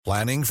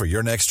Planning for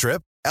your next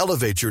trip?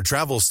 Elevate your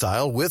travel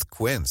style with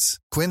Quince.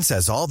 Quince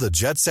has all the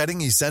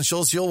jet-setting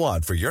essentials you'll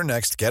want for your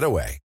next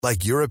getaway,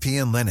 like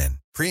European linen,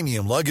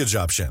 premium luggage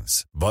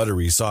options,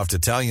 buttery soft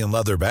Italian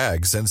leather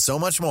bags, and so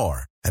much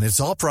more. And it's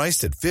all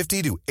priced at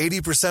 50 to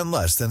 80%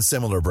 less than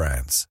similar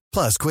brands.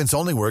 Plus, Quince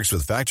only works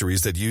with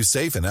factories that use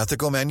safe and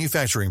ethical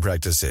manufacturing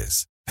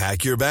practices.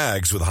 Pack your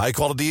bags with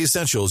high-quality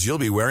essentials you'll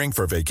be wearing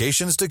for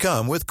vacations to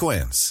come with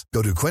Quince.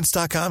 Go to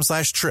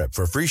quince.com/trip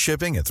for free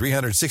shipping and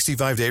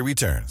 365-day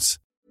returns.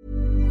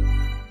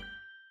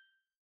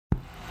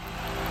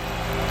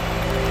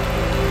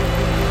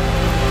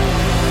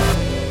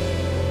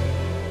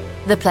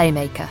 The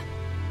Playmaker.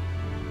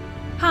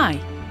 Hi,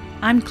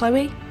 I'm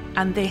Chloe,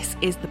 and this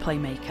is The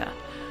Playmaker.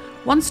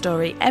 One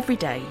story every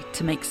day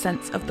to make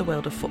sense of the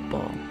world of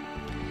football.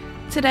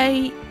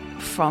 Today,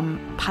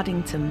 from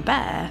Paddington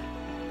Bear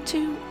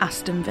to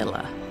Aston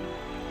Villa.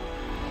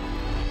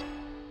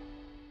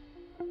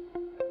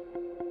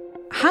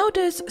 How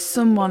does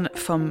someone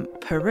from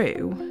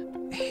Peru,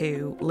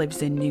 who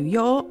lives in New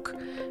York,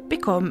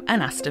 become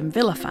an Aston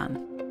Villa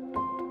fan?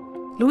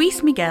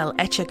 Luis Miguel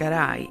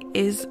Echegaray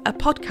is a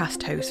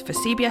podcast host for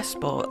CBS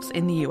Sports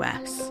in the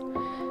US.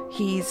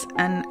 He's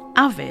an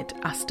avid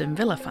Aston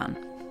Villa fan.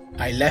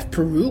 I left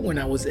Peru when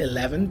I was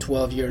 11,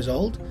 12 years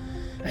old.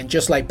 And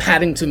just like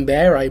Paddington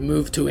Bear, I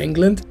moved to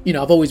England. You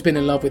know, I've always been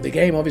in love with the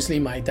game. Obviously,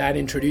 my dad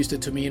introduced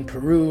it to me in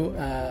Peru.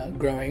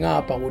 Growing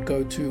up, I would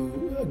go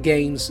to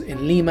games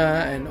in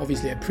Lima and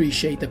obviously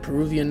appreciate the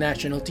Peruvian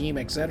national team,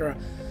 etc.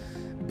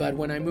 But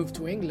when I moved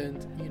to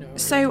England, you know...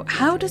 So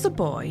how does a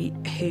boy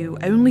who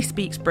only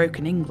speaks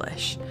broken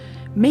English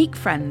make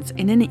friends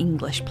in an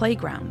English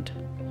playground?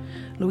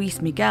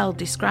 Luis Miguel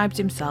describes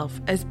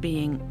himself as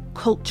being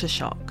culture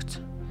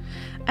shocked.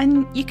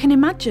 And you can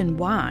imagine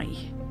why,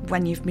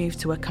 when you've moved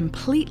to a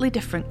completely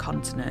different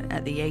continent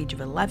at the age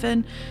of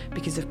 11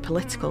 because of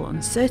political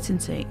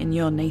uncertainty in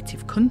your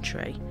native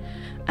country,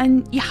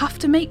 and you have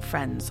to make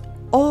friends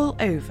all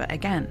over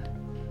again.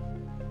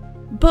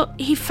 But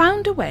he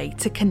found a way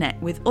to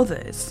connect with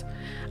others,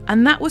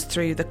 and that was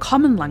through the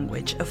common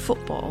language of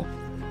football.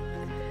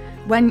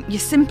 When you're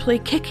simply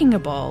kicking a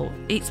ball,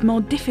 it's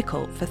more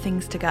difficult for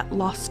things to get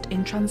lost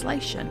in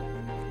translation.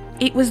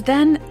 It was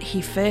then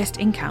he first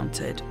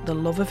encountered the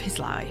love of his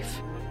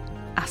life,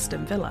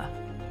 Aston Villa.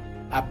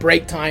 At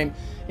break time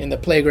in the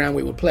playground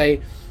we would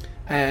play,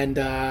 and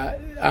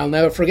I'll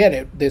never forget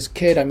it. This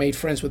kid, I made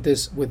friends with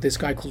this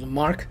guy called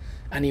Mark,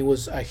 and he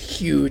was a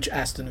huge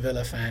Aston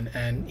Villa fan,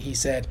 and he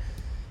said,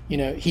 you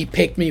know, he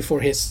picked me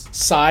for his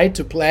side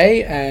to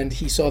play, and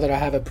he saw that I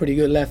have a pretty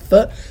good left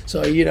foot,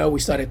 so, you know, we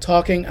started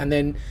talking, and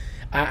then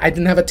I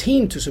didn't have a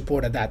team to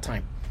support at that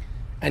time,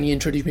 and he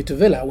introduced me to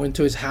Villa. I went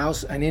to his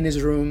house, and in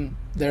his room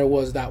there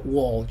was that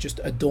wall just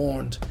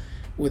adorned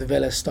with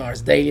Villa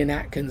stars, Dalian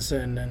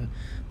Atkinson and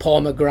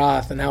Paul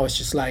McGrath, and I was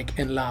just like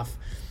in love.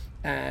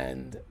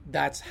 And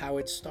that's how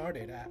it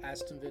started.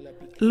 Aston Villa.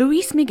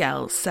 Luis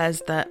Miguel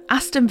says that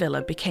Aston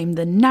Villa became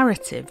the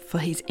narrative for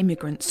his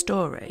immigrant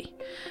story.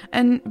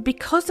 And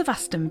because of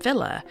Aston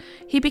Villa,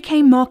 he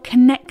became more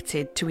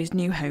connected to his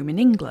new home in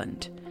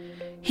England.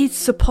 His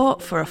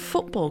support for a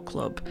football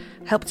club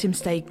helped him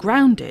stay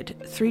grounded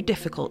through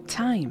difficult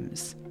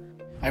times.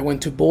 I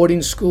went to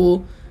boarding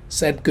school,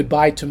 said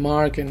goodbye to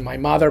Mark, and my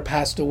mother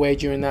passed away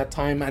during that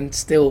time, and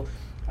still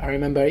I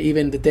remember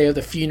even the day of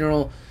the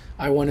funeral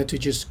I wanted to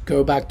just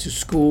go back to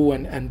school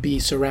and be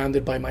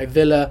surrounded by my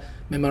Villa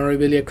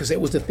memorabilia, because it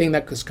was the thing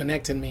that was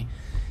connecting me.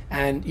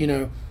 And you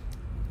know,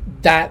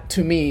 that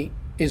to me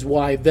is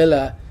why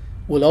Villa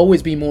will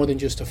always be more than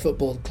just a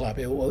football club.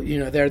 It will, you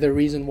know, they're the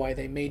reason why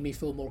they made me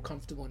feel more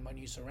comfortable in my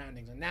new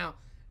surroundings. And now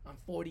I'm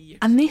 40 years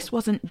and this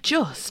wasn't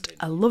just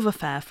a love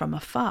affair from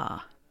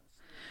afar.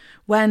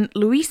 When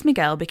Luis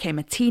Miguel became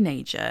a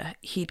teenager,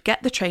 he'd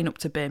get the train up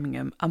to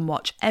Birmingham and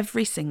watch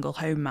every single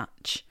home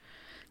match.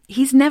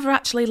 He's never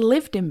actually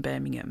lived in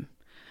Birmingham,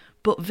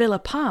 but Villa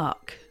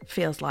Park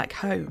feels like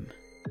home.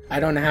 I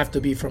don't have to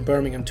be from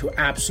Birmingham to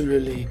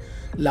absolutely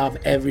love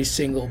every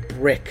single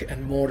brick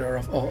and mortar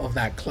of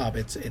that club.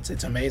 It's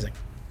amazing.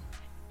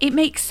 It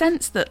makes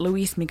sense that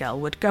Luis Miguel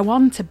would go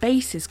on to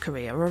base his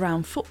career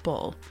around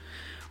football,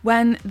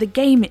 when the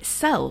game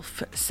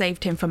itself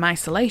saved him from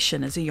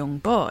isolation as a young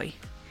boy.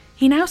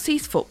 He now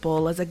sees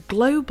football as a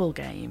global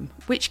game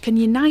which can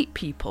unite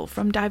people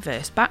from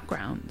diverse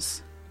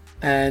backgrounds.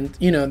 And,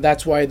 you know,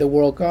 that's why the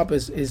World Cup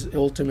is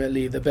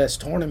ultimately the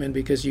best tournament,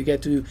 because you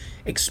get to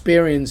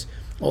experience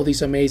all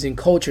these amazing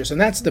cultures.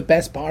 And that's the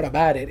best part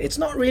about it. It's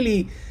not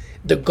really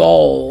the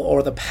goal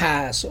or the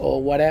pass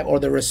or whatever, or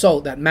the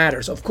result that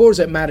matters. Of course,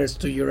 it matters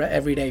to your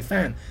everyday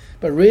fan.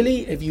 But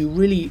really, if you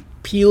really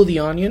peel the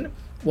onion,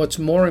 what's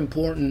more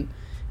important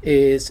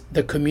is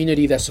the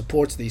community that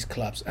supports these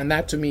clubs. And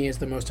that, to me, is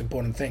the most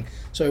important thing.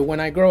 So when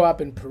I grow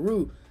up in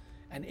Peru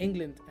and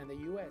England and the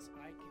US,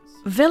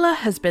 Villa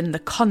has been the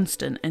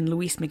constant in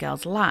Luis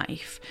Miguel's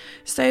life,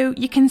 so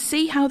you can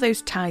see how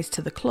those ties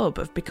to the club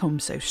have become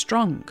so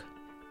strong.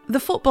 The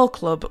football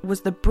club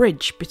was the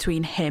bridge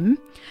between him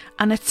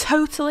and a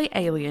totally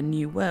alien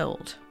new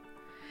world.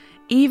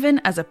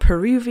 even as a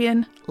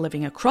Peruvian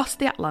living across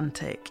the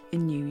Atlantic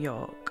in New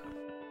York.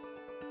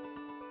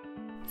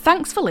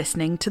 Thanks for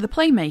listening to The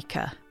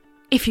Playmaker.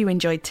 If you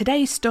enjoyed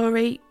today's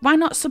story, why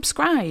not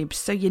subscribe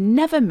so you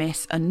never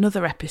miss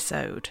another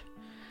episode?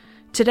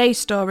 Today's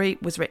story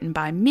was written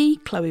by me,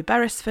 Chloe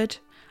Beresford,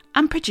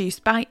 and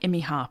produced by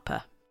Imi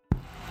Harper.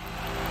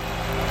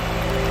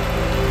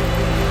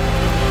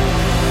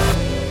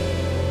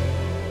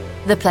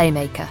 The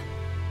Playmaker.